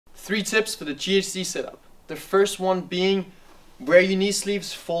3 tips for the GHD sit-up. The first one being, wear your knee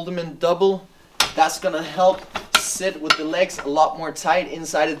sleeves, fold them in double. That's gonna help sit with the legs a lot more tight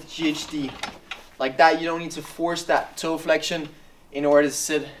inside of the GHD. Like that, you don't need to force that toe flexion in order to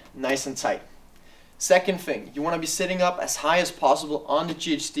sit nice and tight. Second thing, you wanna be sitting up as high as possible on the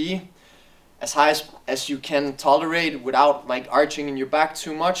GHD, as high as you can tolerate without like arching in your back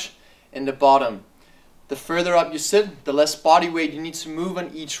too much in the bottom. The further up you sit, the less body weight you need to move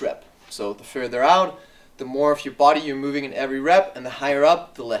on each rep. So the further out, the more of your body you're moving in every rep, and the higher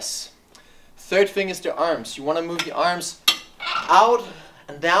up, the less. Third thing is the arms. You want to move the arms out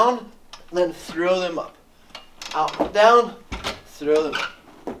and down, then throw them up. Out and down, throw them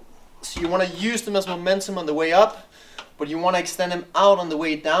up. So you want to use them as momentum on the way up, but you want to extend them out on the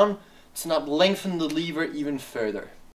way down to not lengthen the lever even further.